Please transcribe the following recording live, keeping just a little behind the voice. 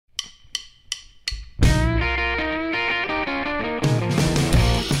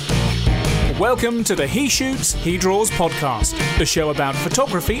Welcome to the He Shoots, He Draws podcast, the show about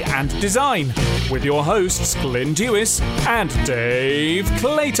photography and design, with your hosts Glyn Dewis and Dave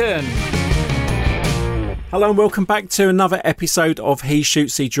Clayton. Hello and welcome back to another episode of He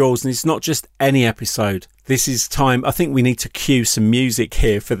Shoots, He Draws, and it's not just any episode. This is time, I think we need to cue some music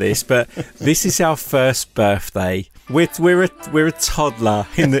here for this, but this is our first birthday. We're a toddler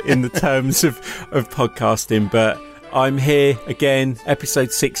in the terms of podcasting, but I'm here again,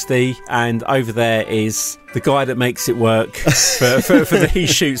 episode 60, and over there is the guy that makes it work for the He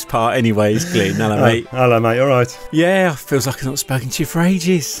Shoots part anyways, Glyn. Hello, mate. Hello, mate. All right. Yeah, feels like I've not spoken to you for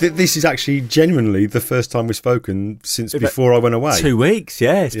ages. This is actually genuinely the first time we've spoken since before I went away. 2 weeks,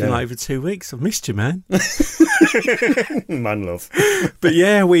 yeah. It's been like over 2 weeks. I've missed you, man. Man love. But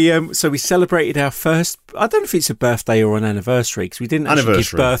yeah, we celebrated our first, I don't know if it's a birthday or an anniversary, because we didn't actually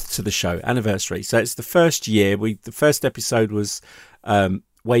give birth to the show. Anniversary. So it's the first year. The first episode was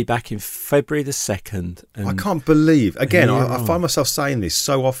way back in February the 2nd. I can't believe, again, I find myself saying this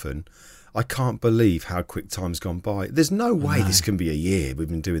so often, I can't believe how quick time's gone by. There's no way this can be a year we've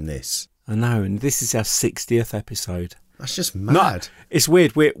been doing this. I know, and this is our 60th episode. That's just mad. It's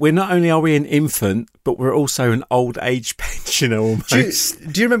weird. We're not only are we an infant, but we're also an old age pensioner almost.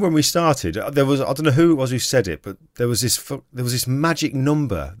 Do you remember when we started? There was, I don't know who it was who said it, but there was this magic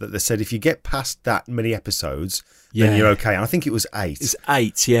number that they said if you get past that many episodes, then you're okay. And I think it was 8. It's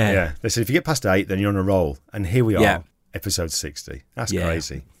 8, yeah. Yeah. They said if you get past 8, then you're on a roll. And here we are, episode 60. That's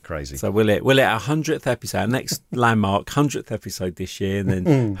crazy. So we'll hit our 100th episode, our next landmark 100th episode this year, and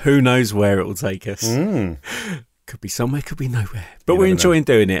then who knows where it will take us. Could be somewhere, could be nowhere. But we're enjoying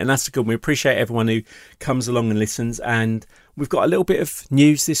doing it, and that's good. We appreciate everyone who comes along and listens. And we've got a little bit of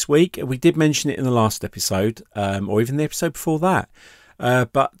news this week. We did mention it in the last episode, or even the episode before that.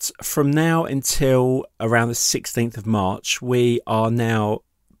 But from now until around the 16th of March, we are now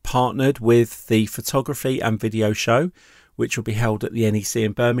partnered with the Photography and Video Show, which will be held at the NEC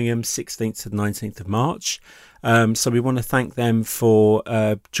in Birmingham, 16th to the 19th of March. So we want to thank them for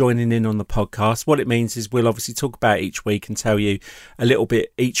joining in on the podcast. What it means is we'll obviously talk about each week and tell you a little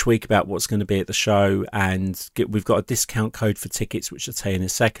bit each week about what's going to be at the show. And we've got a discount code for tickets, which I'll tell you in a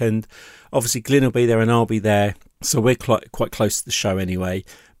second. Obviously, Glyn will be there and I'll be there. So we're quite close to the show anyway.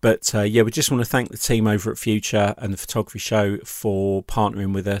 But we just want to thank the team over at Future and the Photography Show for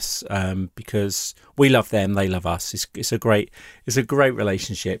partnering with us because we love them, they love us. It's a great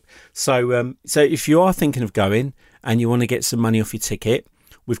relationship. So if you are thinking of going and you want to get some money off your ticket,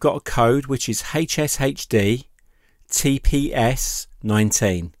 we've got a code which is HSHD TPS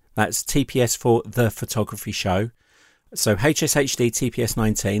 19. That's TPS for the Photography Show. So HSHD TPS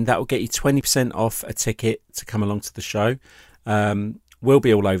 19. That will get you 20% off a ticket to come along to the show. We'll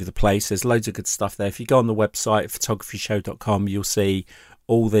be all over the place. There's loads of good stuff there. If you go on the website, photographyshow.com, you'll see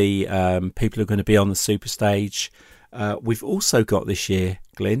all the people who are going to be on the super stage. We've also got this year,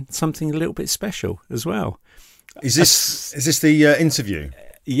 Glyn, something a little bit special as well. Is this the interview?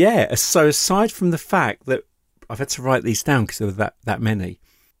 Yeah. So aside from the fact that I've had to write these down because there were that many.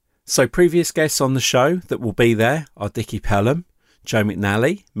 So previous guests on the show that will be there are Dickie Pelham, Joe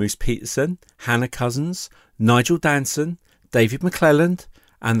McNally, Moose Peterson, Hannah Cousins, Nigel Danson, David McClelland,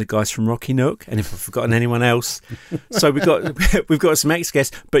 and the guys from Rocky Nook. And if I've forgotten anyone else, so we've got some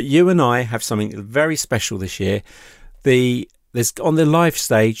ex-guests. But you and I have something very special this year. There's on the live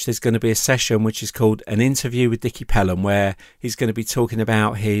stage. There's going to be a session which is called an interview with Dickie Pelham, where he's going to be talking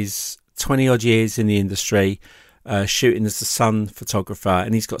about his 20 odd years in the industry, shooting as the Sun photographer,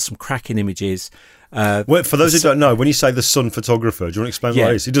 and he's got some cracking images. Well, for those who don't know, when you say the Sun photographer, do you want to explain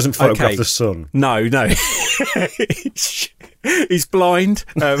what it is? He doesn't photograph the sun. No. He's blind.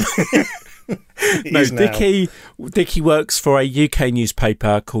 No, Dickie works for a UK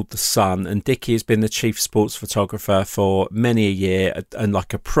newspaper called The Sun, and Dickie has been the chief sports photographer for many a year and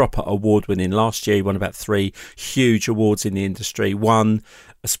like a proper award winning. Last year he won about 3 huge awards in the industry. One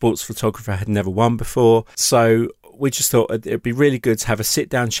a sports photographer had never won before. So we just thought it'd be really good to have a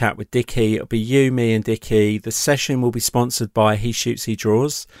sit-down chat with Dickie. It'll be you, me and Dickie. The session will be sponsored by He Shoots, He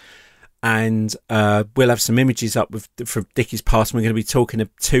Draws. And we'll have some images up from Dickie's past. And we're going to be talking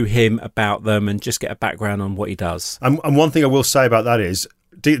to him about them and just get a background on what he does. And one thing I will say about that is,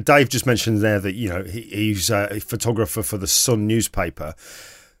 Dave just mentioned there that, he's a photographer for the Sun newspaper.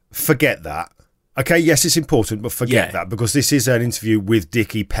 Forget that. Okay, yes, it's important, but forget that, because this is an interview with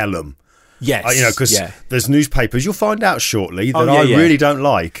Dickie Pelham. Yes. Because there's newspapers, you'll find out shortly, that I really don't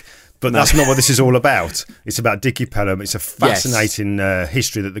like. But that's not what this is all about. It's about Dickie Pelham. It's a fascinating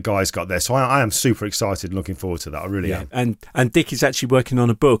history that the guy's got there. So I am super excited and looking forward to that. I really am. And Dickie's actually working on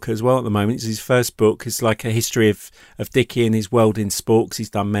a book as well at the moment. It's his first book. It's like a history of Dickie and his world in sports.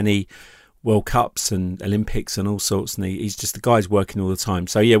 He's done many World Cups and Olympics and all sorts, and he's just the guy's working all the time.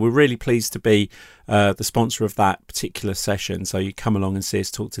 So yeah, we're really pleased to be the sponsor of that particular session. So you come along and see us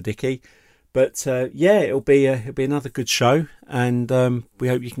talk to Dickie. But yeah, it'll be another good show, and we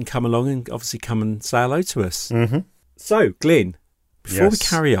hope you can come along and obviously come and say hello to us. Mm-hmm. So, Glyn, before we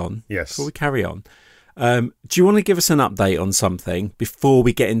carry on, do you want to give us an update on something before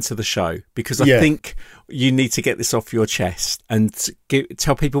we get into the show? Because I think you need to get this off your chest and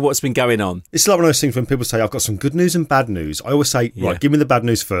tell people what's been going on. It's like one of those things when people say, I've got some good news and bad news. I always say, right, give me the bad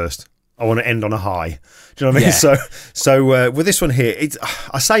news first. I want to end on a high. Do you know what I mean? Yeah. So with this one here,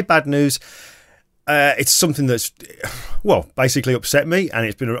 I say bad news. It's something that's, well, basically upset me, and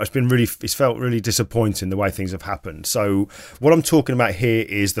it's felt really disappointing the way things have happened. So what I'm talking about here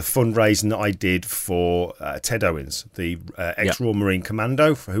is the fundraising that I did for Ted Owens, the ex-Royal Marine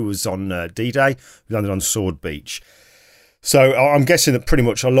Commando who was on D-Day, who landed on Sword Beach. So I'm guessing that pretty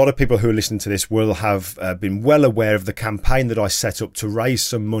much a lot of people who are listening to this will have been well aware of the campaign that I set up to raise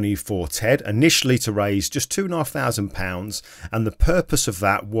some money for Ted, initially to raise just £2,500, and the purpose of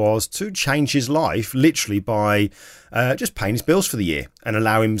that was to change his life, literally by just paying his bills for the year and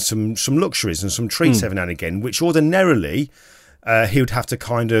allow him some luxuries and some treats every now and again, which ordinarily he would have to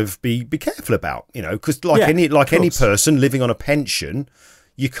kind of be careful about, you know, because any person living on a pension,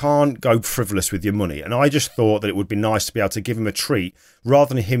 you can't go frivolous with your money. And I just thought that it would be nice to be able to give him a treat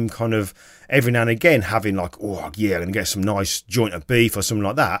rather than him kind of every now and again having like, oh, yeah, I'm going to get some nice joint of beef or something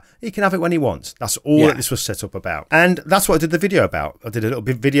like that. He can have it when he wants. That's all that this was set up about. And that's what I did the video about. I did a little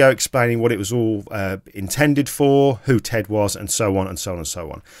bit video explaining what it was all intended for, who Ted was, and so on and so on and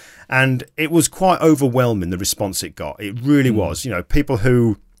so on. And it was quite overwhelming, the response it got. It really was. You know, people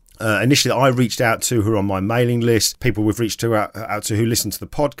who... initially, I reached out to who are on my mailing list, people we've reached out to who listen to the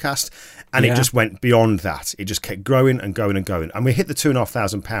podcast, and it just went beyond that. It just kept growing and going and going. And we hit the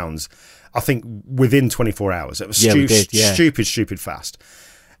 £2,500, I think, within 24 hours. It was stupid fast.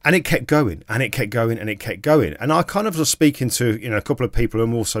 And it kept going, and it kept going, and it kept going. And I kind of was speaking to, you know, a couple of people who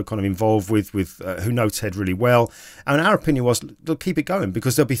I'm also kind of involved with who know Ted really well. And our opinion was, look, keep it going,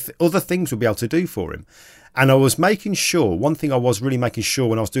 because there'll be other things we'll be able to do for him. And I was making sure, one thing I was really making sure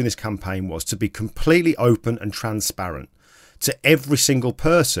when I was doing this campaign was to be completely open and transparent to every single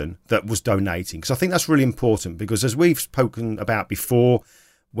person that was donating. Because I think that's really important, because as we've spoken about before,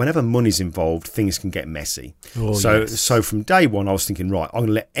 whenever money's involved, things can get messy. So from day one, I was thinking, right, I'm going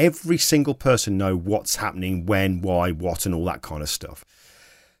to let every single person know what's happening, when, why, what, and all that kind of stuff.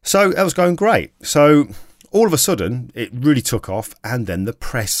 So that was going great. So all of a sudden, it really took off, and then the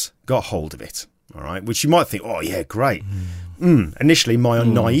press got hold of it. All right, which you might think, oh, yeah, great. Initially, my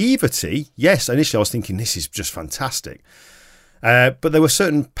naivety, initially I was thinking this is just fantastic. But there were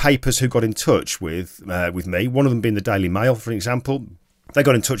certain papers who got in touch with me, one of them being the Daily Mail, for example. They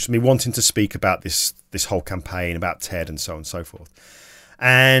got in touch with me wanting to speak about this whole campaign, about Ted and so on and so forth.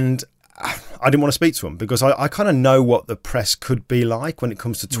 And I didn't want to speak to them because I kind of know what the press could be like when it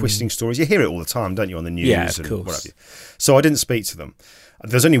comes to twisting stories. You hear it all the time, don't you, on the news and what have you. So I didn't speak to them.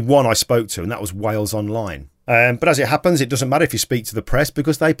 There's only one I spoke to, and that was Wales Online. But as it happens, it doesn't matter if you speak to the press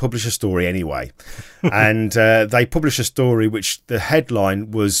because they publish a story anyway. And they published a story which the headline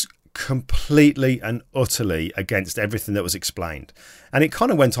was completely and utterly against everything that was explained. And it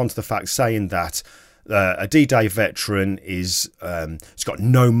kind of went on to the fact saying that a D-Day veteran he's got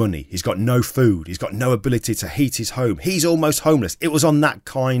no money, he's got no food, he's got no ability to heat his home, he's almost homeless. It was on that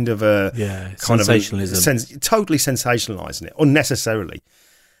kind of sensationalism, totally sensationalizing it unnecessarily.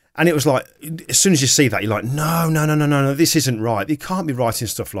 And it was like, as soon as you see that, you're like, no, this isn't right. You can't be writing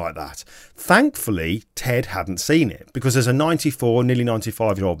stuff like that. Thankfully, Ted hadn't seen it, because as a 94, nearly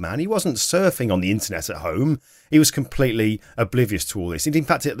 95-year-old man, he wasn't surfing on the internet at home. He was completely oblivious to all this. In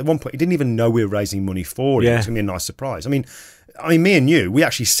fact, at one point, he didn't even know we were raising money for him. It was going to be a nice surprise. I mean, me and you, we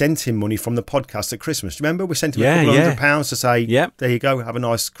actually sent him money from the podcast at Christmas. Do you remember? We sent him a couple of £100 to say, there you go, have a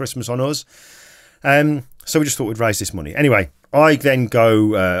nice Christmas on us. So we just thought we'd raise this money. Anyway, I then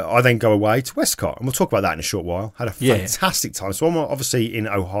go away to Westcott, and we'll talk about that in a short while. Had a fantastic time. So I'm obviously in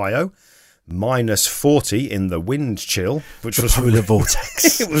Ohio, minus 40 in the wind chill, which was polar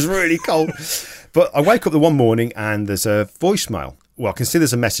vortex. It was really cold. But I wake up the one morning and there's a voicemail. Well, I can see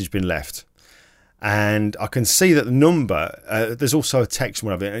there's a message been left, and I can see that the number. There's also a text,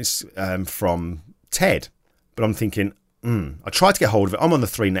 one of it. It's from Ted, but I'm thinking. I tried to get hold of it. I'm on the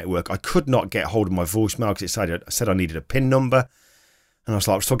 3 network. I could not get hold of my voicemail because it said I needed a PIN number. And I was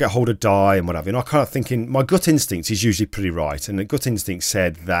like, so I'll get hold of Di and whatever. And I kind of thinking, my gut instinct is usually pretty right. And the gut instinct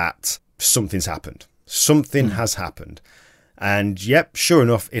said that something's happened. Something has happened. And yep, sure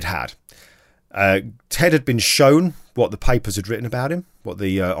enough, it had. Ted had been shown what the papers had written about him, what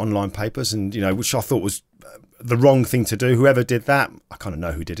the online papers, and which I thought was the wrong thing to do. Whoever did that, I kind of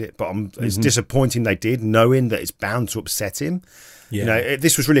know who did it, but it's disappointing they did, knowing that it's bound to upset him. Yeah.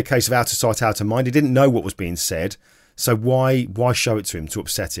 This was really a case of out of sight, out of mind. He didn't know what was being said, so why show it to him to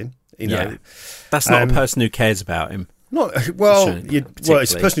upset him? That's not a person who cares about him. It's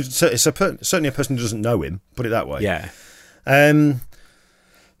a person. Certainly a person who doesn't know him. Put it that way. Yeah.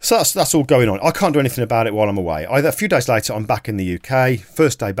 So that's all going on. I can't do anything about it while I'm away. A few days later, I'm back in the UK.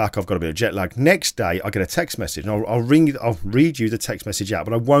 First day back, I've got a bit of jet lag. Next day, I get a text message, and I'll read you the text message out,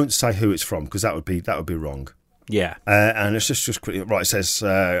 but I won't say who it's from because that would be wrong. Yeah. And it's just quickly right. It says,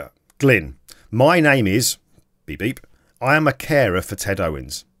 Glyn, my name is beep beep. I am a carer for Ted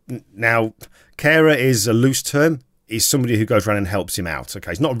Owens. Now, carer is a loose term. He's somebody who goes around and helps him out.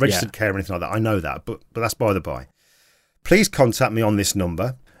 Okay, he's not a registered carer or anything like that. I know that, but that's by the by. Please contact me on this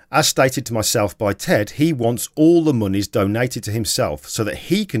number. As stated to myself by Ted, he wants all the monies donated to himself so that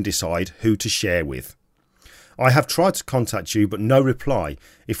he can decide who to share with. I have tried to contact you, but no reply.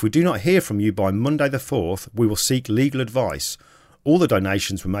 If we do not hear from you by Monday the 4th, we will seek legal advice. All the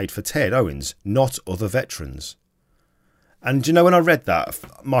donations were made for Ted Owens, not other veterans. And when I read that,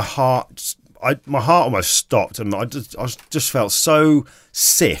 my heart almost stopped, and I just felt so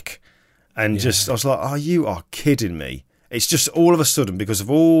sick, and I was like, "Oh, you are kidding me!" It's just all of a sudden, because of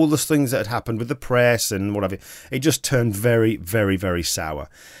all the things that had happened with the press and whatever, it just turned very, very, very sour.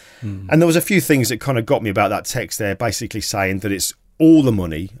 And there was a few things that kind of got me about that text there, basically saying that it's all the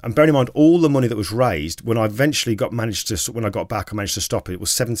money, and bearing in mind all the money that was raised when I eventually when I got back, I managed to stop it. It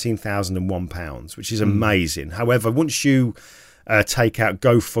was £17,001, which is amazing. However, once you take out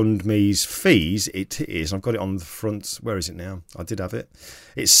GoFundMe's fees, it is. I've got it on the front. Where is it now? I did have it.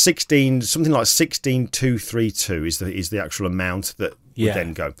 It's something like 16,232 is the actual amount that would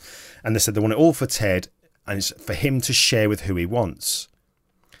then go. And they said they want it all for Ted, and it's for him to share with who he wants.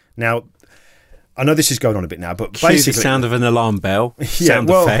 Now, I know this is going on a bit now, but basically, the sound of an alarm bell, sound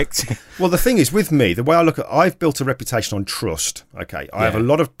effect. Well, the thing is, with me, the way I look at, I've built a reputation on trust. Okay, I have a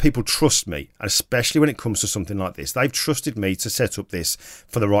lot of people trust me, especially when it comes to something like this. They've trusted me to set up this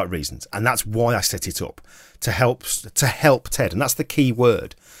for the right reasons, and that's why I set it up to help Ted, and that's the key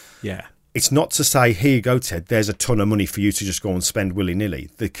word. Yeah. It's not to say, here you go, Ted, there's a ton of money for you to just go and spend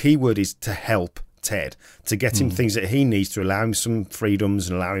willy-nilly. The key word is to help Ted, to get him things that he needs to allow him some freedoms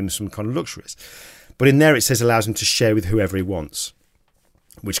and allow him some kind of luxuries. But in there it says allows him to share with whoever he wants,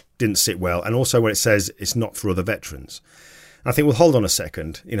 which didn't sit well. And also when it says it's not for other veterans. I think, well, hold on a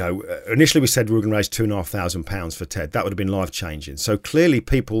second. Initially we said we were going to raise £2,500 for Ted. That would have been life-changing. So clearly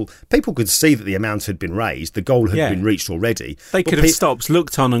people could see that the amount had been raised. The goal had been reached already. They could have stopped,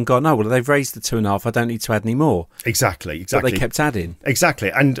 looked on and gone, oh, well, they've raised the 2.5. I don't need to add any more. Exactly. But they kept adding. Exactly.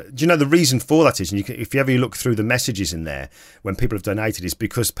 And do you know the reason for that is, and if you ever look through the messages in there when people have donated, is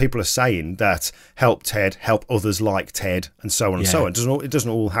because people are saying that help Ted, help others like Ted, and so on and so on. It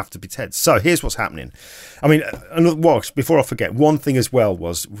doesn't all have to be Ted. So here's what's happening. I mean, before I forget, one thing as well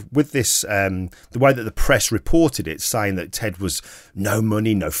was with this, the way that the press reported it, saying that Ted was no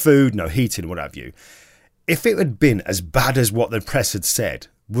money, no food, no heating, what have you. If it had been as bad as what the press had said,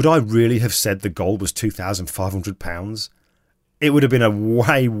 would I really have said the goal was £2,500? It would have been a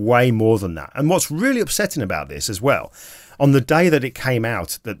way, way more than that. And what's really upsetting about this as well, on the day that it came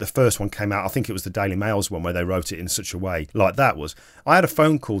out, that the first one came out, I think it was the Daily Mail's one where they wrote it in such a way like that was, I had a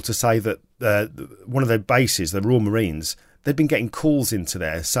phone call to say that one of their bases, the Royal Marines, they'd been getting calls into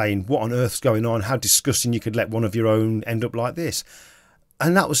there saying, what on earth's going on? How disgusting you could let one of your own end up like this.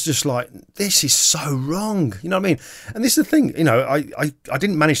 And that was just like, this is so wrong. You know what I mean? And this is the thing, I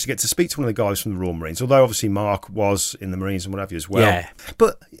didn't manage to get to speak to one of the guys from the Royal Marines, although obviously Mark was in the Marines and what have you as well. Yeah.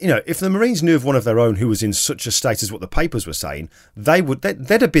 But, if the Marines knew of one of their own who was in such a state as what the papers were saying,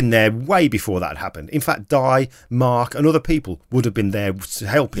 they'd have been there way before that happened. In fact, Di, Mark and other people would have been there to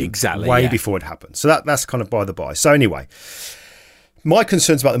help him way before it happened. So that's kind of by the by. So anyway, my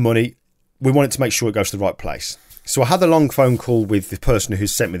concerns about the money, we wanted to make sure it goes to the right place. So I had a long phone call with the person who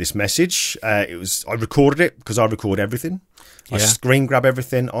sent me this message. I recorded it because I record everything. I screen grab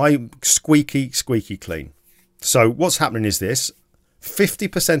everything. I squeaky clean. So what's happening is this.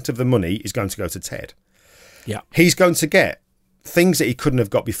 50% of the money is going to go to Ted. Yeah. He's going to get things that he couldn't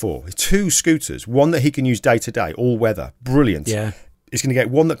have got before. 2 scooters, one that he can use day to day, all weather. Brilliant. Yeah. He's going to get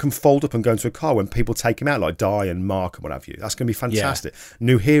one that can fold up and go into a car when people take him out, like Di and Mark and what have you. That's going to be fantastic. Yeah.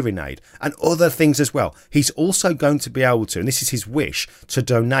 New hearing aid and other things as well. He's also going to be able to, and this is his wish, to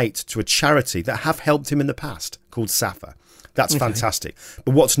donate to a charity that have helped him in the past called SAFA. That's fantastic.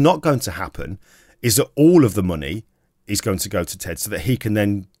 But what's not going to happen is that all of the money is going to go to Ted so that he can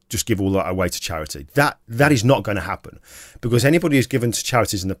then just give all that away to charity. That is not going to happen, because anybody who's given to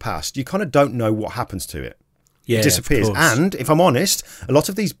charities in the past, you kind of don't know what happens to it. Yeah, it disappears. of course. And if I'm honest, a lot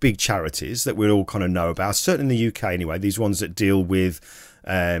of these big charities that we all kind of know about, certainly in the UK anyway, these ones that deal with,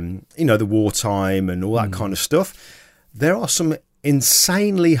 the wartime and all that kind of stuff, there are some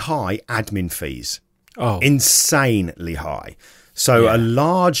insanely high admin fees. Oh, Insanely high. So a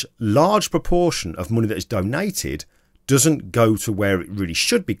large proportion of money that is donated doesn't go to where it really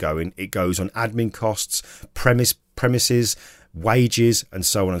should be going. It goes on admin costs, premises, wages, and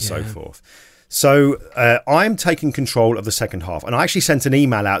so on and so forth. So I'm taking control of the second half. And I actually sent an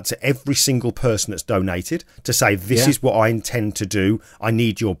email out to every single person that's donated to say, this is what I intend to do. I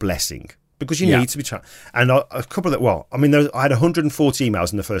need your blessing. Because you need to be trying. And a couple of I had 140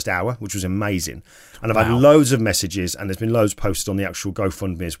 emails in the first hour, which was amazing. And I've had loads of messages, and there's been loads posted on the actual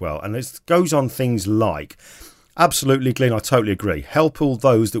GoFundMe as well. And it goes on things like, absolutely, Glenn, I totally agree. Help all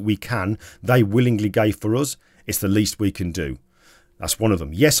those that we can. They willingly gave for us. It's the least we can do. That's one of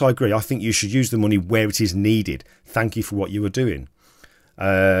them. Yes, I agree. I think you should use the money where it is needed. Thank you for what you are doing.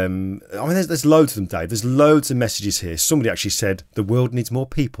 There's loads of them, Dave. There's loads of messages here. Somebody actually said the world needs more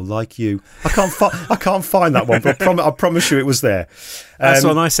people like you. I can't find that one, but I promise you it was there. That's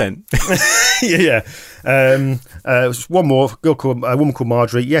one I sent. One more. A woman called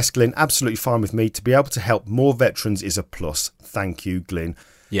Marjorie. Yes, Glyn, absolutely fine with me. To be able to help more veterans is a plus. Thank you, Glyn.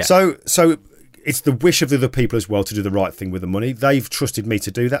 Yeah. So it's the wish of the other people as well to do the right thing with the money. They've trusted me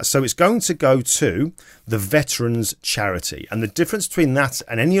to do that. So it's going to go to the Veterans Charity. And the difference between that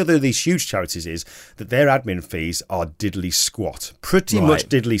and any other of these huge charities is that their admin fees are diddly squat. Pretty much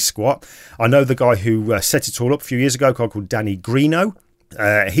diddly squat. I know the guy who set it all up a few years ago, a guy called Danny Greeno.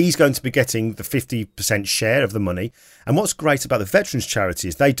 He's going to be getting the 50% share of the money. And what's great about the Veterans Charity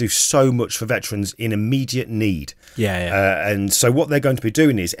is they do so much for veterans in immediate need. And so what they're going to be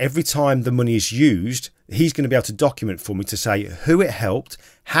doing is every time the money is used, he's going to be able to document for me to say who it helped,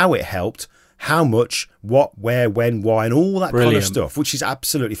 how much, what, where, when, why, and all that kind of stuff, which is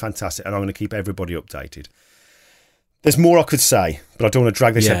absolutely fantastic. And I'm going to keep everybody updated. There's more I could say, but I don't want to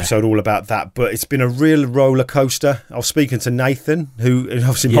drag this episode all about that. But it's been a real roller coaster. I was speaking to Nathan, who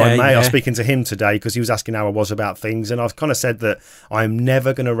obviously my mate. I was speaking to him today because he was asking how I was about things. And I've kind of said that I'm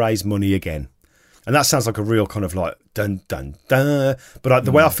never going to raise money again. And that sounds like a real kind of like dun, dun, dun. But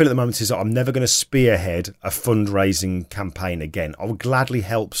the way I feel at the moment is that I'm never going to spearhead a fundraising campaign again. I would gladly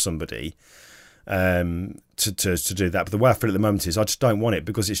help somebody to do that, but the way I feel at the moment is I just don't want it,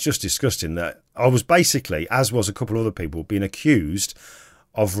 because it's just disgusting that I was basically, as was a couple of other people, being accused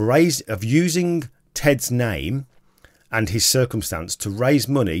of using Ted's name and his circumstance to raise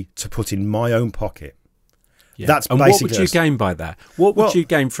money to put in my own pocket. That's and basically what would you gain by that? What would you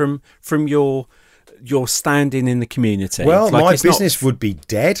gain from your standing in the community? Well, my business would be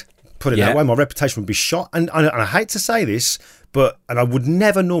dead, put it that way. My reputation would be shot, and I hate to say this, and I would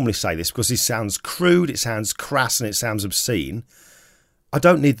never normally say this because it sounds crude, it sounds crass, and it sounds obscene. I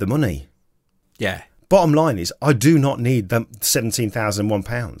don't need the money. Yeah. Bottom line is, I do not need the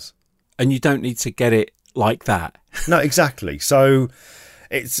 £17,001. And you don't need to get it like that. No, exactly. So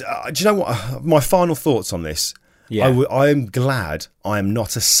it's. Do you know what? My final thoughts on this. Yeah. I am glad I am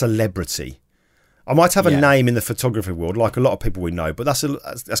not a celebrity. I might have a name in the photography world, like a lot of people we know, but that's kind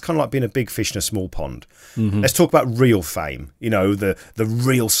of like being a big fish in a small pond. Mm-hmm. Let's talk about real fame. The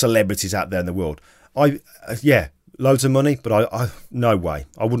real celebrities out there in the world. Loads of money, but I no way.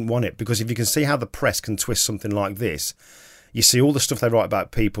 I wouldn't want it, because if you can see how the press can twist something like this, you see all the stuff they write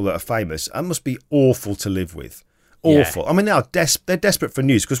about people that are famous. That must be awful to live with. Awful. Yeah. I mean, they're desperate for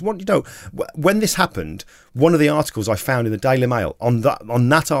news, because when this happened, one of the articles I found in the Daily Mail on that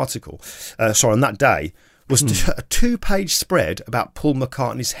day was a 2-page spread about Paul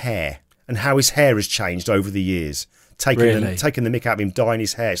McCartney's hair and how his hair has changed over the years, taking the mick out of him, dyeing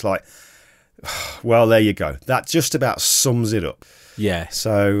his hair. It's like, well, there you go. That just about sums it up. Yeah.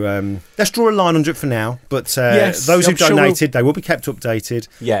 So let's draw a line under it for now. But those who've donated, they will be kept updated.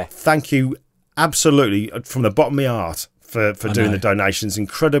 Yeah. Thank you. Absolutely, from the bottom of my heart for doing the donations.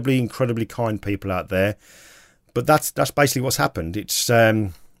 Incredibly, incredibly kind people out there. But that's basically what's happened. It's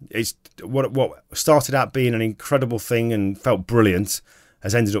what started out being an incredible thing and felt brilliant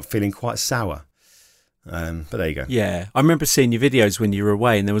has ended up feeling quite sour. But there you go. Yeah, I remember seeing your videos when you were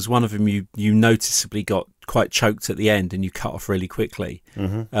away, and there was one of them you noticeably got quite choked at the end, and you cut off really quickly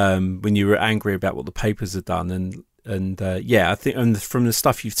when you were angry about what the papers had done. And I think, and from the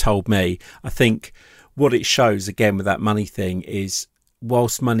stuff you've told me, I think what it shows again with that money thing is,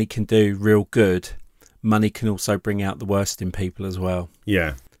 whilst money can do real good, money can also bring out the worst in people as well.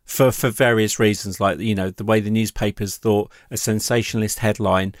 Yeah. for various reasons, like, you know, the way the newspapers thought a sensationalist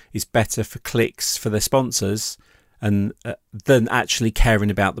headline is better for clicks for their sponsors and than actually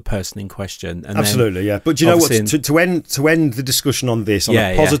caring about the person in question. And absolutely, yeah. But do you know what? To end the discussion on this on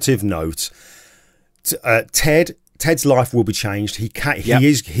a positive note, Ted's life will be changed.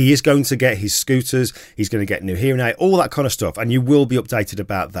 He is going to get his scooters. He's going to get new hearing aid, all that kind of stuff, and you will be updated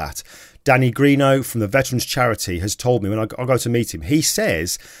about that. Danny Greeno from the Veterans Charity has told me when I go to meet him, he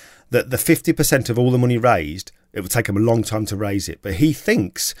says that the 50% of all the money raised, it will take him a long time to raise it, but he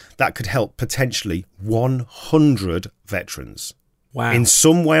thinks that could help potentially 100 veterans. Wow. In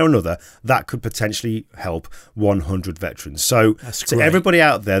some way or another, that could potentially help 100 veterans. So to everybody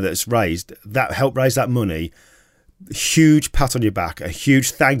out there that's helped raise that money, huge pat on your back, a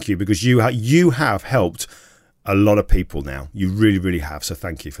huge thank you, because you have helped a lot of people now. You really, really have. So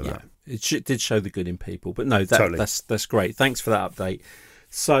thank you for that. It did show the good in people. But no, totally. That's great. Thanks for that update.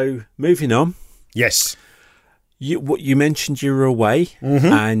 So moving on. Yes. You mentioned you were away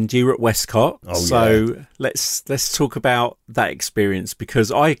and you were at Westcott. Yeah. Let's talk about that experience,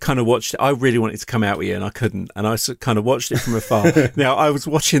 because I kind of watched it. I really wanted to come out with you and I couldn't. And I kind of watched it from afar. Now, I was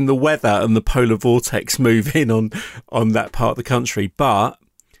watching the weather and the polar vortex move in on that part of the country. But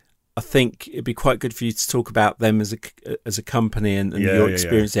I think it'd be quite good for you to talk about them as a company and your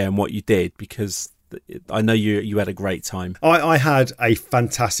experience there and what you did, because I know you had a great time. I had a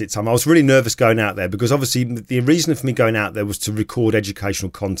fantastic time. I was really nervous going out there because obviously the reason for me going out there was to record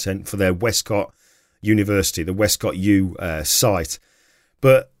educational content for their Westcott University, the Westcott U site.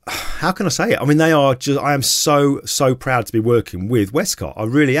 But how can I say it? I mean, I am so proud to be working with Westcott. I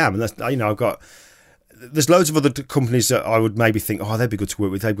really am. And that's, you know, there's loads of other companies that I would maybe think, they'd be good to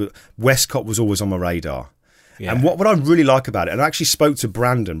work with. Westcott was always on my radar. Yeah. And what I really like about it, and I actually spoke to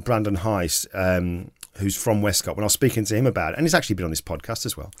Brandon Heiss, who's from Westcott, when I was speaking to him about it, and he's actually been on this podcast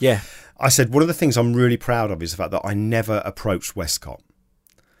as well. Yeah. I said, one of the things I'm really proud of is the fact that I never approached Westcott.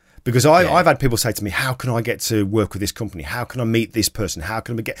 Because I've had people say to me, how can I get to work with this company? How can I meet this person? How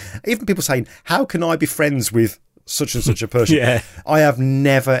can I even people saying, how can I be friends with such and such a person? Yeah. I have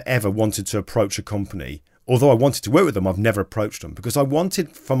never, ever wanted to approach a company. Although I wanted to work with them, I've never approached them because I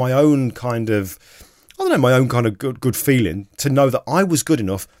wanted, for my own kind of, my own kind of good feeling, to know that I was good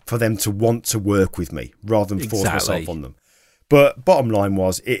enough for them to want to work with me rather than force myself on them. But bottom line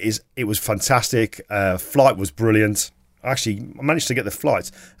was, it was fantastic. Flight was brilliant. I managed to get the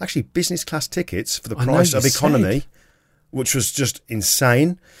flights. Actually, business class tickets for the price of economy, which was just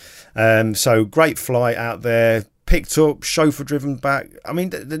insane. So great flight out there. Picked up, chauffeur driven back. I mean,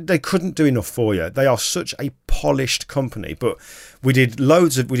 they couldn't do enough for you. They are such a polished company. But we did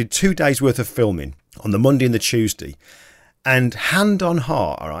 2 days worth of filming on the Monday and the Tuesday. And hand on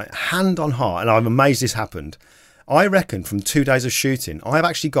heart, and I'm amazed this happened. I reckon from 2 days of shooting, I've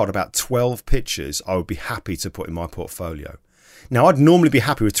actually got about 12 pictures I would be happy to put in my portfolio. Now, I'd normally be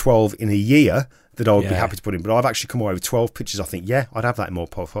happy with 12 in a year that I would be happy to put in, but I've actually come away with 12 pictures. I think, I'd have that in my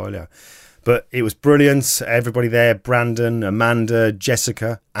portfolio. But it was brilliant. Everybody there, Brandon, Amanda,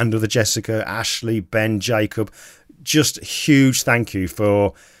 Jessica, and other Jessica, Ashley, Ben, Jacob. Just huge thank you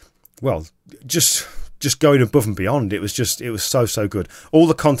for, just going above and beyond. It was so good. All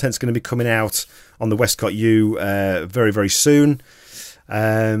the content's going to be coming out on the Westcott U very, very soon.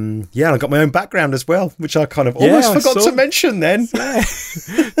 I got my own background as well, which I kind of almost forgot to mention then. Yeah.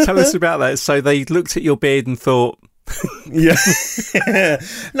 Tell us about that. So they looked at your beard and thought... No,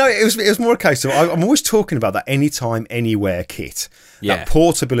 it was more a case of I'm always talking about that anytime, anywhere kit. That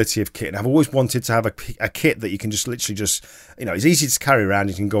portability of kit. And I've always wanted to have a kit that you can just literally it's easy to carry around.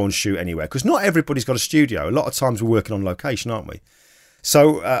 You can go and shoot anywhere because not everybody's got a studio. A lot of times we're working on location, aren't we?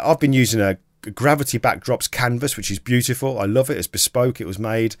 So I've been using a Gravity Backdrops canvas, which is beautiful. I love it. It's bespoke. It was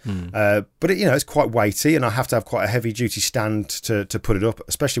made, but it's quite weighty, and I have to have quite a heavy duty stand to put it up,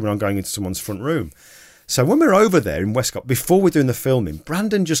 especially when I'm going into someone's front room. So when we're over there in Westcott, before we're doing the filming,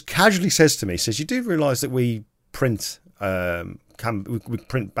 Brandon just casually says to me, you do realise that we print we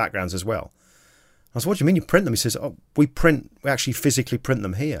print backgrounds as well? I was, what do you mean you print them? He says, we actually physically print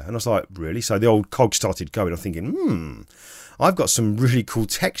them here. And I was like, really? So the old cog started going. I'm thinking, I've got some really cool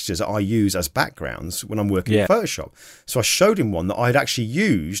textures that I use as backgrounds when I'm working in Photoshop. So I showed him one that I'd actually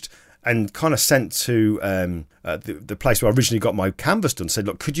used and kind of sent to the place where I originally got my canvas done. Said,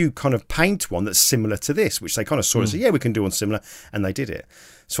 look, could you kind of paint one that's similar to this? Which they kind of saw and said, we can do one similar. And they did it.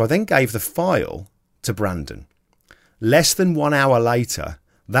 So I then gave the file to Brandon. Less than 1 hour later,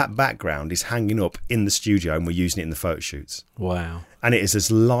 that background is hanging up in the studio and we're using it in the photo shoots. Wow. And it is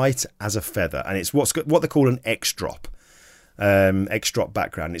as light as a feather. And it's what they call an X-drop. X-Drop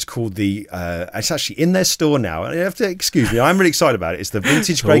background. It's called it's actually in their store now. And you have to excuse me, I'm really excited about it. It's the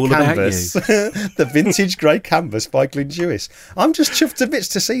Vintage Grey Canvas. The Vintage Grey Canvas by Glyn Dewis. I'm just chuffed to bits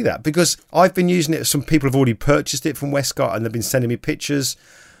to see that, because I've been using it. Some people have already purchased it from Westcott and they've been sending me pictures.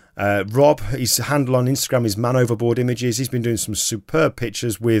 Rob, his handle on Instagram is Man Overboard Images. He's been doing some superb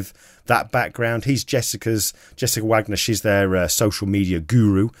pictures with that background. He's Jessica Wagner. She's their social media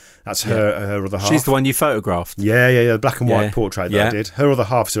guru. That's her other half. She's the one you photographed. Yeah. The black and white portrait that I did. Her other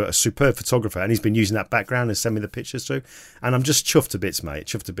half's a superb photographer, and he's been using that background and sent me the pictures too. And I'm just chuffed to bits, mate.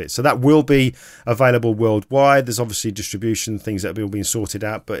 Chuffed to bits. So that will be available worldwide. There's obviously distribution things that have all been sorted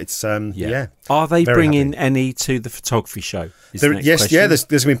out, but it's Are they bringing any to the photography show? Yes.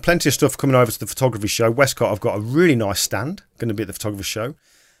 There's been plenty of stuff coming over to the photography show. Westcott have got a really nice stand going to be at the photography show.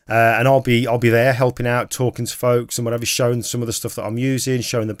 And I'll be there helping out, talking to folks and whatever, showing some of the stuff that I'm using,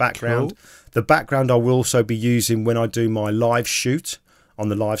 showing the background. Cool. The background I will also be using when I do my live shoot on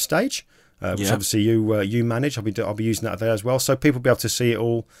the live stage, which obviously you manage. I'll be using that there as well, so people will be able to see it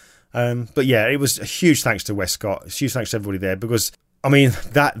all. But yeah, it was a huge thanks to Westcott. Huge thanks to everybody there, because I mean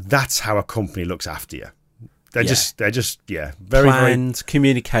that's how a company looks after you. They're just very planned, very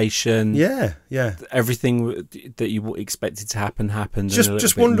communication. Yeah. Everything that you expected to happen happened.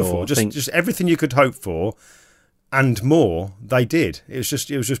 Just wonderful. Just everything you could hope for, and more. They did. It was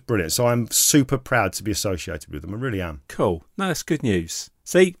just brilliant. So I'm super proud to be associated with them. I really am. Cool. No, that's good news.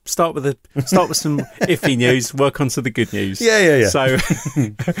 See, start with some iffy news. Work on to the good news. Yeah. So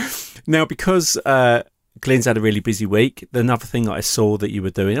now, because Glyn's had a really busy week, another thing that I saw that you were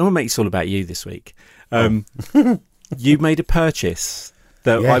doing, I want to make this all about you this week. You made a purchase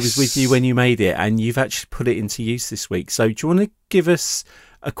that I was with you when you made it, and you've actually put it into use this week. So do you want to give us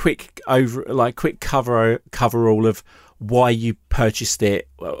a quick coverall of why you purchased it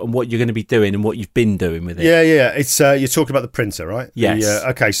and what you're going to be doing and what you've been doing with it? Yeah. It's you're talking about the printer, right? Yes.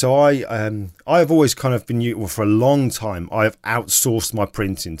 Okay. So I've always kind of been for a long time. I've outsourced my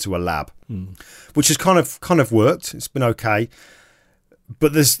printing to a lab, which has kind of worked. It's been okay.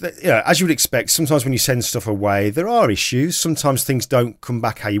 But there's, as you would expect, sometimes when you send stuff away, there are issues. Sometimes things don't come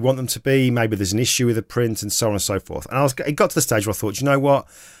back how you want them to be. Maybe there's an issue with the print and so on and so forth. And it got to the stage where I thought, you know what?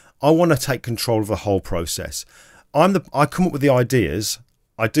 I want to take control of the whole process. I come up with the ideas.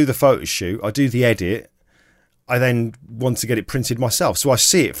 I do the photo shoot. I do the edit. I then want to get it printed myself. So I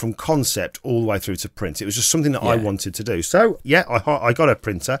see it from concept all the way through to print. It was just something that I wanted to do. So, I got a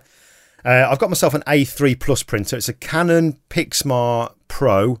printer. I've got myself an A3 Plus printer. It's a Canon PIXMA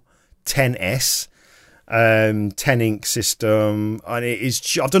Pro 10S 10 ink system, and it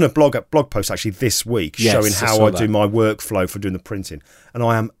is. I've done a blog post actually this week showing how I do my workflow for doing the printing, and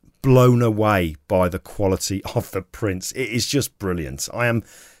I am blown away by the quality of the prints. It is just brilliant. I am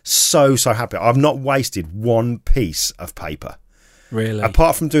so happy. I've not wasted one piece of paper. Really?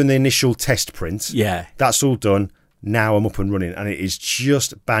 Apart from doing the initial test print. Yeah. That's all done. Now I'm up and running, and it is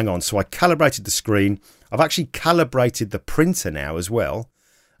just bang on. So I calibrated the screen. I've actually calibrated the printer now as well.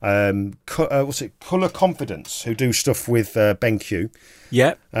 Colour Confidence, who do stuff with BenQ.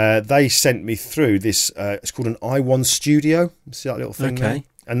 Yep. They sent me through this. It's called an i1 Studio. See that little thing there?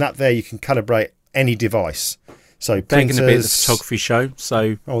 And that there you can calibrate any device. So they're going to be at the photography show.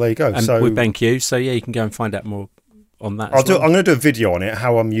 So there you go. And so with BenQ. So yeah, you can go and find out more on that. I'm going to do a video on it,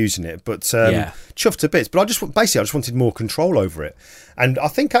 how I'm using it, but chuffed to bits. But I just wanted more control over it, and I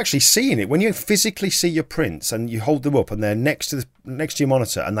think actually seeing it, when you physically see your prints and you hold them up and they're next to your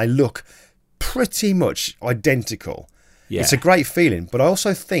monitor and they look pretty much identical. Yeah. It's a great feeling, but I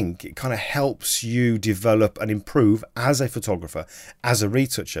also think it kind of helps you develop and improve as a photographer, as a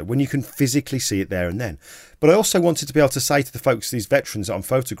retoucher, when you can physically see it there and then. But I also wanted to be able to say to the folks, these veterans that I'm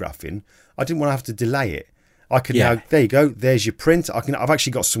photographing, I didn't want to have to delay it. I can now, there you go, there's your print. I've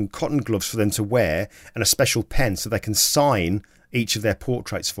actually got some cotton gloves for them to wear and a special pen so they can sign each of their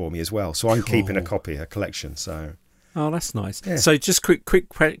portraits for me as well. So I'm keeping a copy, a collection. So. Oh, that's nice. Yeah. So just quick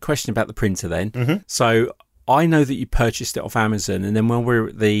question about the printer then. Mm-hmm. So I know that you purchased it off Amazon, and then when we were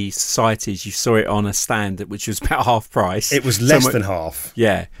at the Societies, you saw it on a stand which was about half price. It was less than half.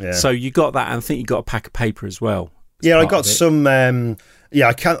 Yeah. So you got that, and I think you got a pack of paper as well. Yeah, I got some.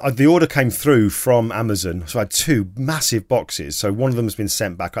 The order came through from Amazon, so I had 2 massive boxes. So one of them has been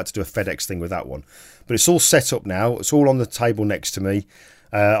sent back. I had to do a FedEx thing with that one, but it's all set up now. It's all on the table next to me.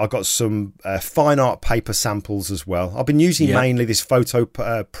 I got some fine art paper samples as well. I've been using mainly this Photo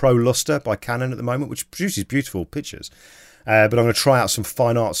Pro Luster by Canon at the moment, which produces beautiful pictures. But I'm going to try out some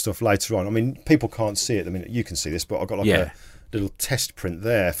fine art stuff later on. I mean, people can't see it. I mean, you can see this, but I've got a little test print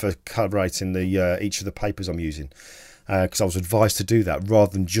there for calibrating the each of the papers I'm using. because I was advised to do that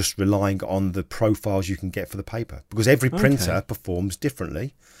rather than just relying on the profiles you can get for the paper, because every printer performs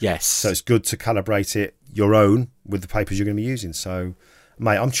differently. Yes. So it's good to calibrate it your own with the papers you're going to be using. So,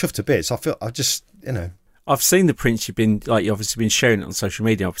 mate, I'm chuffed to bits. I've seen the prints you've obviously been sharing it on social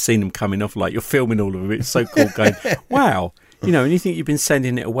media. I've seen them coming off, like you're filming all of them. It's so cool going, wow. And you think you've been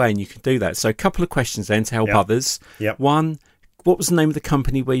sending it away and you can do that. So a couple of questions then to help others. Yep. One, what was the name of the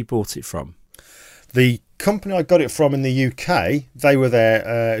company where you bought it from? The company I got it from in the UK, they were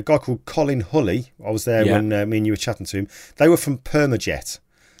there, a guy called Colin Hulley. I was there when me and you were chatting to him. They were from Permajet.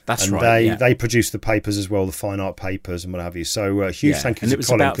 That's and right. They produced the papers as well, the fine art papers and what have you. So huge thank you and to it was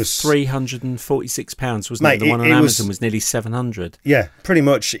Colin. About £346, wasn't mate, it? The one on Amazon was nearly 700. Yeah, pretty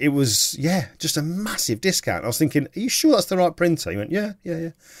much. It was just a massive discount. I was thinking, are you sure that's the right printer? He went, yeah.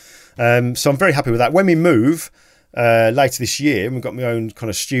 So I'm very happy with that. When we move later this year, and we've got my own kind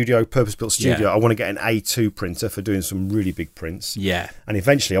of studio, purpose-built studio, I want to get an A2 printer for doing some really big prints. Yeah. And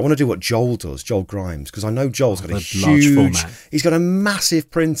eventually I want to do what Joel does, Joel Grimes, because I know Joel's got a large huge... format. He's got a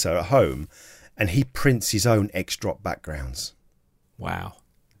massive printer at home, and he prints his own X-drop backgrounds. Wow.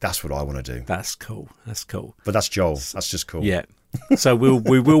 That's what I want to do. That's cool. But that's Joel. That's just cool. Yeah. So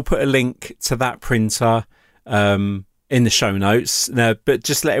we will put a link to that printer in the show notes. No, but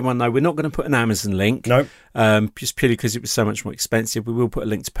just let everyone know, we're not going to put an Amazon link. No. Just purely because it was so much more expensive. We will put a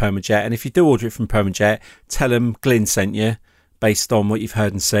link to Permajet. And if you do order it from Permajet, tell them Glyn sent you based on what you've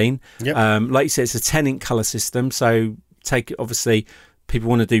heard and seen. Yep. Like you said, it's a 10-ink colour system. So obviously, people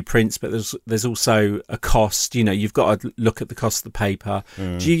want to do prints, but there's also a cost. You've got to look at the cost of the paper.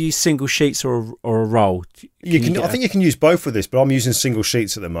 Do you use single sheets or a roll? I think you can use both with this, but I'm using single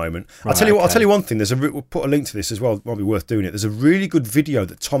sheets at the moment. Right, I'll tell you one thing. We'll put a link to this as well. It might be worth doing it. There's a really good video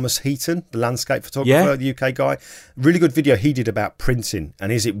that Thomas Heaton, the landscape photographer, the UK guy, really good video he did about printing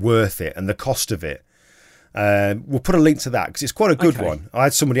and is it worth it and the cost of it. We'll put a link to that because it's quite a good one. I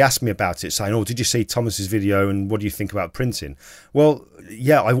had somebody ask me about it saying, did you see Thomas's video and what do you think about printing? Well,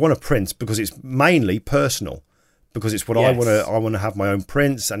 yeah, I want to print because it's mainly personal, because it's what I want to have my own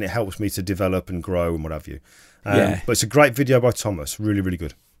prints, and it helps me to develop and grow and what have you. But it's a great video by Thomas, really, really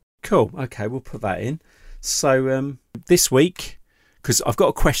good. Cool. Okay, we'll put that in. So this week, because I've got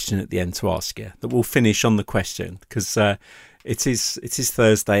a question at the end to ask you that we'll finish on the question, because it is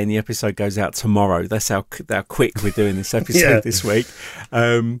Thursday and the episode goes out tomorrow. That's how quick we're doing this episode this week.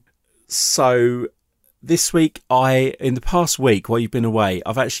 So this week, in the past week while you've been away,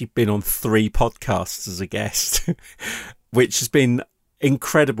 I've actually been on 3 podcasts as a guest, which has been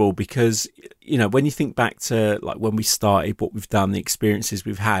incredible because, when you think back to like when we started, what we've done, the experiences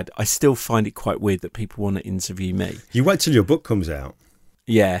we've had, I still find it quite weird that people want to interview me. You wait till your book comes out.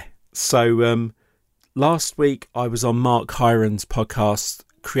 Yeah. So last week I was on Mark Hiron's podcast,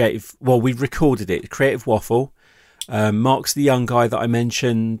 we recorded it, Creative Waffle. Mark's the young guy that I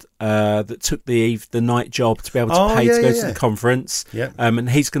mentioned that took the night job to be able to pay to go to the conference. Yeah. And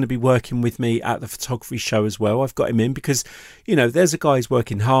he's going to be working with me at the photography show as well. I've got him in because, there's a guy who's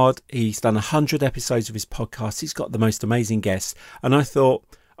working hard. He's done 100 episodes of his podcast. He's got the most amazing guests. And I thought,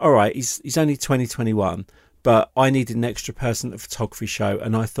 all right, he's only 2021. But I needed an extra person at the photography show,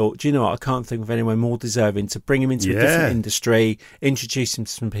 and I thought, do you know what? I can't think of anyone more deserving to bring him into a different industry, introduce him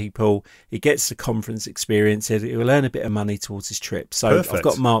to some people. He gets the conference experience. He'll earn a bit of money towards his trip. So Perfect. I've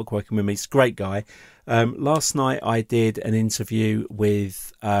got Mark working with me. He's a great guy. Last night I did an interview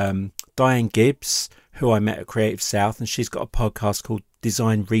with Diane Gibbs, who I met at Creative South, and she's got a podcast called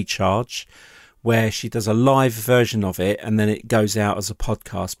Design Recharge, where she does a live version of it and then it goes out as a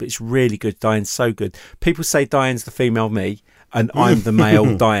podcast. But it's really good. Diane's so good. People say Diane's the female me and I'm the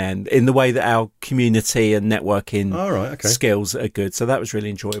male Diane, in the way that our community and networking skills are good. So that was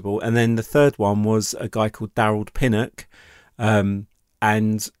really enjoyable. And then the third one was a guy called Daryl Pinnock,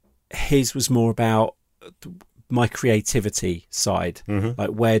 and his was more about my creativity side.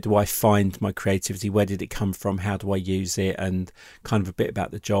 Like, where do I find my creativity? Where did it come from? How do I use it? And kind of a bit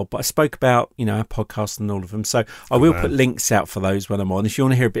about the job. But I spoke about, our podcast and all of them. So I will put links out for those when I'm on. If you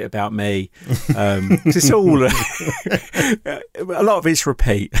want to hear a bit about me, it's all a lot of it's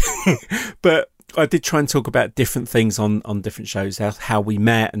repeat. But I did try and talk about different things on different shows, how we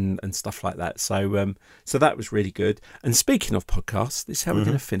met and stuff like that. So so that was really good. And speaking of podcasts, this is how we're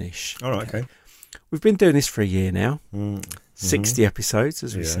going to finish. All right, okay. We've been doing this for a year now, 60 episodes,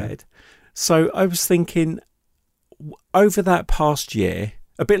 as we said. So I was thinking, over that past year,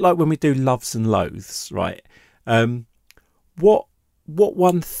 a bit like when we do Loves and Loathes, right? What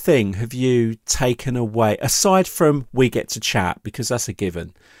one thing have you taken away, aside from we get to chat, because that's a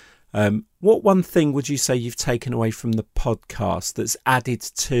given? What one thing would you say you've taken away from the podcast that's added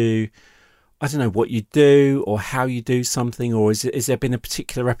to I don't know, what you do or how you do something, or is there been a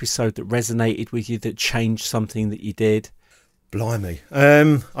particular episode that resonated with you that changed something that you did? Blimey.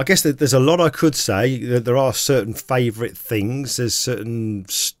 I guess that there's a lot I could say. There are certain favourite things. There's certain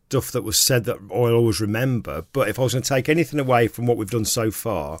stuff that was said that I'll always remember. But if I was going to take anything away from what we've done so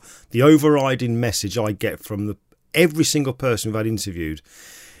far, the overriding message I get from every single person we've had interviewed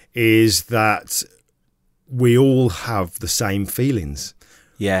is that we all have the same feelings.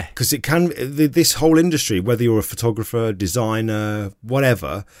 Yeah. Because this whole industry, whether you're a photographer, designer,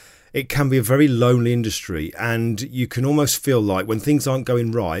 whatever, it can be a very lonely industry, and you can almost feel like when things aren't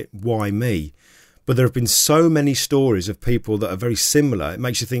going right, why me? But there have been so many stories of people that are very similar. It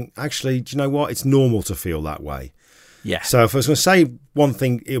makes you think, actually, do you know what? It's normal to feel that way. Yeah. So if I was going to say one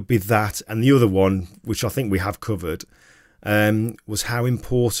thing, it would be that. And the other one, which I think we have covered, was how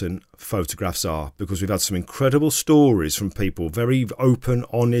important photographs are, because we've had some incredible stories from people, very open,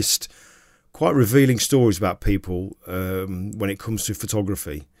 honest, quite revealing stories about people when it comes to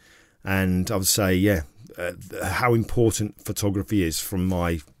photography. And I would say, how important photography is from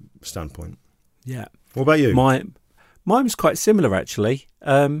my standpoint. Yeah. What about you? Mine was quite similar, actually.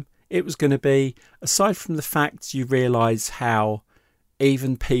 It was going to be, aside from the fact you realise how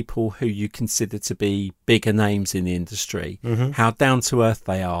even people who you consider to be bigger names in the industry, how down to earth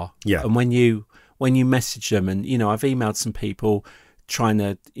they are. Yeah. And when you message them, and, I've emailed some people trying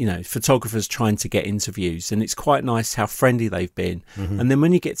to, photographers trying to get interviews, and it's quite nice how friendly they've been. And then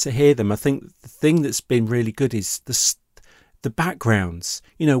when you get to hear them, I think the thing that's been really good is the backgrounds.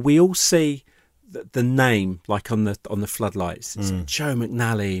 We all see the name, like on the floodlights. It's Joe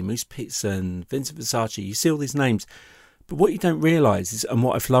McNally, Moose Pitson, Vincent Versace. You see all these names, but what you don't realise is, and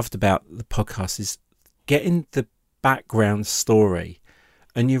what I've loved about the podcast, is getting the background story,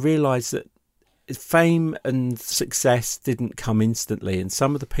 and you realise that fame and success didn't come instantly, and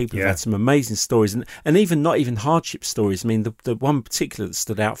some of the people have had some amazing stories, and even not even hardship stories. I mean, the one particular that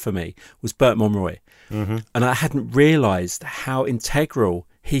stood out for me was Burt Monroy, and I hadn't realised how integral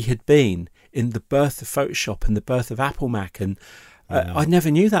he had been in the birth of Photoshop and the birth of Apple Mac, and I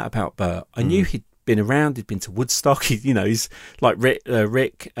never knew that about Burt. I knew he'd been around, he'd been to Woodstock, he's like Rick,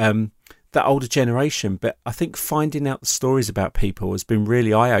 that older generation, but I think finding out the stories about people has been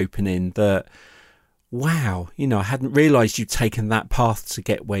really eye-opening. That, wow, I hadn't realised you'd taken that path to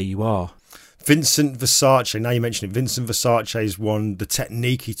get where you are. Vincent Versace, now you mention it, Vincent Versace's one, the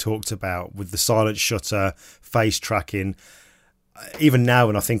technique he talked about with the silent shutter, face tracking. Even now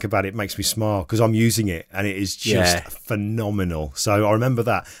when I think about it, it makes me smile, because I'm using it and it is just phenomenal. So I remember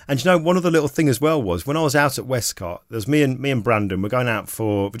that. And one other little thing as well was when I was out at Westcott, there's me and Brandon, we've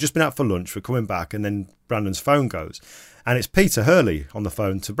just been out for lunch, we're coming back, and then Brandon's phone goes. And it's Peter Hurley on the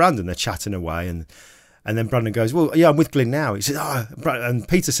phone to Brandon. They're chatting away, and then Brandon goes, well, yeah, I'm with Glyn now. He says, and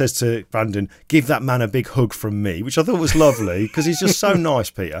Peter says to Brandon, give that man a big hug from me, which I thought was lovely, because he's just so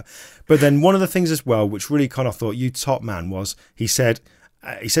nice, Peter. But then one of the things as well, which really kind of thought, you top man, was he said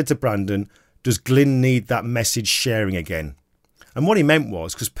to Brandon, does Glyn need that message sharing again? And what he meant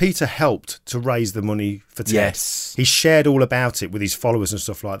was, because Peter helped to raise the money for TED. Yes. He shared all about it with his followers and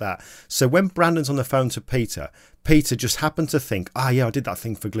stuff like that. So when Brandon's on the phone to Peter just happened to think, I did that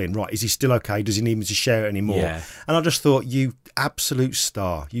thing for Glyn. Right, is he still okay? Does he need me to share it anymore? Yeah. And I just thought, you absolute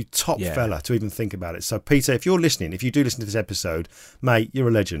star, you top fella to even think about it. So Peter, if you're listening, if you do listen to this episode, mate, you're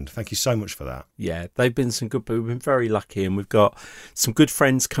a legend. Thank you so much for that. Yeah, they've been some good, we've been very lucky, and we've got some good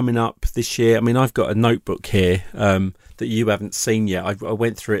friends coming up this year. I mean, I've got a notebook here that you haven't seen yet. I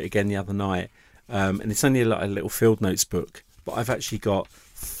went through it again the other night, and it's only like a little field notes book, but I've actually got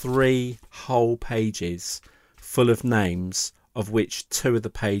 3 whole pages full of names, of which 2 of the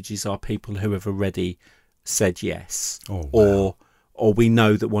pages are people who have already said yes, or we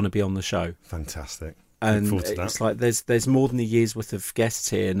know that want to be on the show. Fantastic. And it's like there's more than a year's worth of guests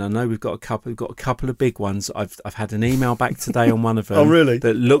here, and I know we've got a couple of big ones. I've had an email back today on one of them. Oh, really?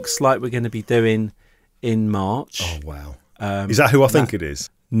 That looks like we're going to be doing in March. Oh, wow. Is that who I think it is?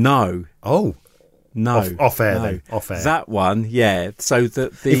 No. Oh. No. Off air then. Off air. That one, yeah. So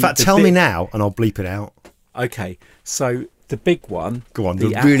in fact, tell me now and I'll bleep it out. Okay. So the big one. Go on, the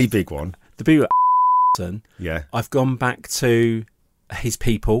really big one. The big one. Yeah. I've gone back to his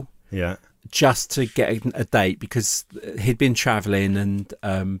people. Yeah. Just to get a date, because he'd been travelling, and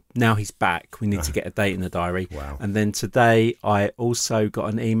now he's back. We need to get a date in the diary. Wow. And then today I also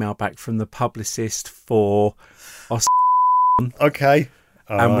got an email back from the publicist for Oscar. Okay.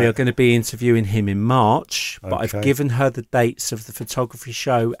 and we are going to be interviewing him in March. But Okay. I've given her the dates of the photography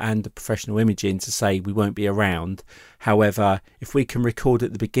show and the professional imaging to say we won't be around. However, if we can record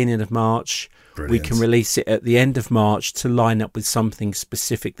at the beginning of March, we can release it at the end of March to line up with something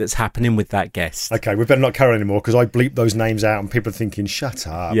specific that's happening with that guest. Okay, we better not carry anymore because I bleep those names out and people are thinking, shut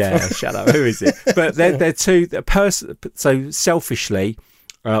up. Yeah, shut up. Who is it? But they're two. So selfishly,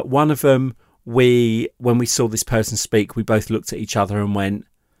 one of them, when we saw this person speak, we both looked at each other and went,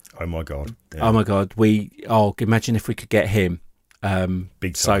 Oh my God. Yeah. "Oh my God, imagine if we could get him."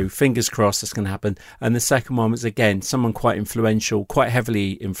 Big time. So fingers crossed that's going to happen. And the second one was again someone quite influential, quite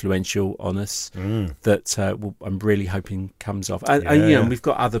heavily influential on us that I'm really hoping comes off. And you know, we've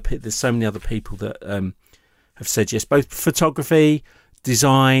got there's so many other people that have said yes, both photography,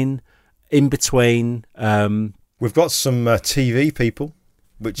 design, in between. We've got some TV people,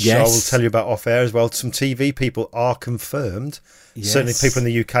 which I will tell you about off air as well. Some TV people are confirmed. Yes. Certainly people in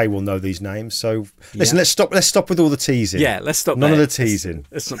the UK will know these names. So listen, let's stop with all the teasing. Yeah, let's stop. None of the teasing.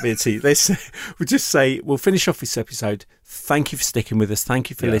 Let's not be a tease. We'll just say, we'll finish off this episode. Thank you for sticking with us. Thank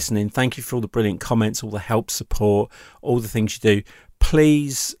you for listening. Thank you for all the brilliant comments, all the help, support, all the things you do.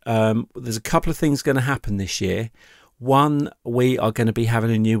 Please, there's a couple of things going to happen this year. One, we are going to be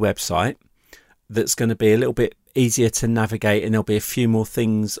having a new website that's going to be a little bit easier to navigate, and there'll be a few more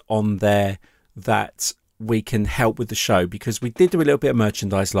things on there that we can help with the show, because we did do a little bit of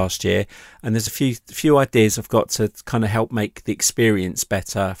merchandise last year, and there's a few ideas I've got to kind of help make the experience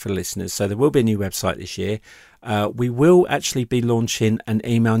better for listeners. So there will be a new website this year. We will actually be launching an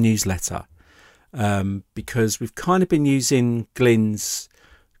email newsletter, because we've kind of been using Glyn's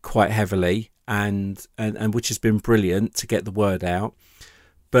quite heavily, and which has been brilliant to get the word out.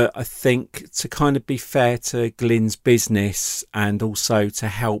 But I think to kind of be fair to Glyn's business, and also to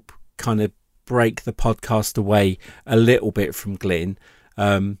help kind of break the podcast away a little bit from Glyn,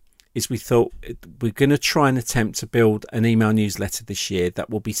 is we thought we're going to try and attempt to build an email newsletter this year that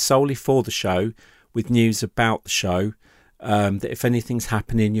will be solely for the show, with news about the show, that if anything's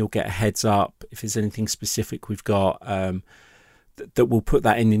happening, you'll get a heads up. If there's anything specific we've got, that we'll put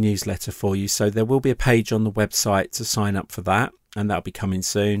that in the newsletter for you. So there will be a page on the website to sign up for that, and that'll be coming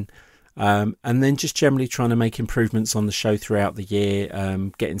soon. And then just generally trying to make improvements on the show throughout the year,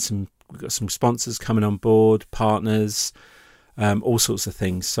 we've got some sponsors coming on board, partners, all sorts of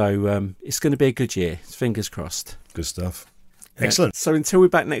things. So it's going to be a good year. Fingers crossed. Good stuff. Excellent. So until we're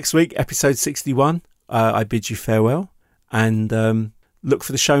back next week, episode 61, I bid you farewell, and look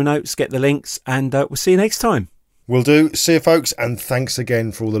for the show notes, get the links, and we'll see you next time. Will do. See you, folks, and thanks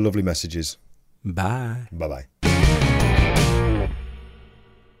again for all the lovely messages. Bye. Bye-bye.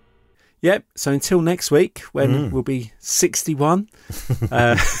 Yep. So until next week, when we'll be 61.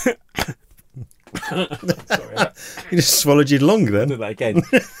 Sorry, you just swallowed your lung then. Do that again.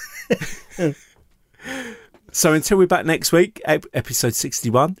 So until we're back next week, episode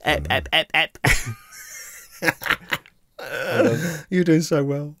 61. You're doing so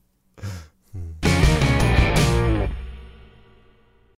well.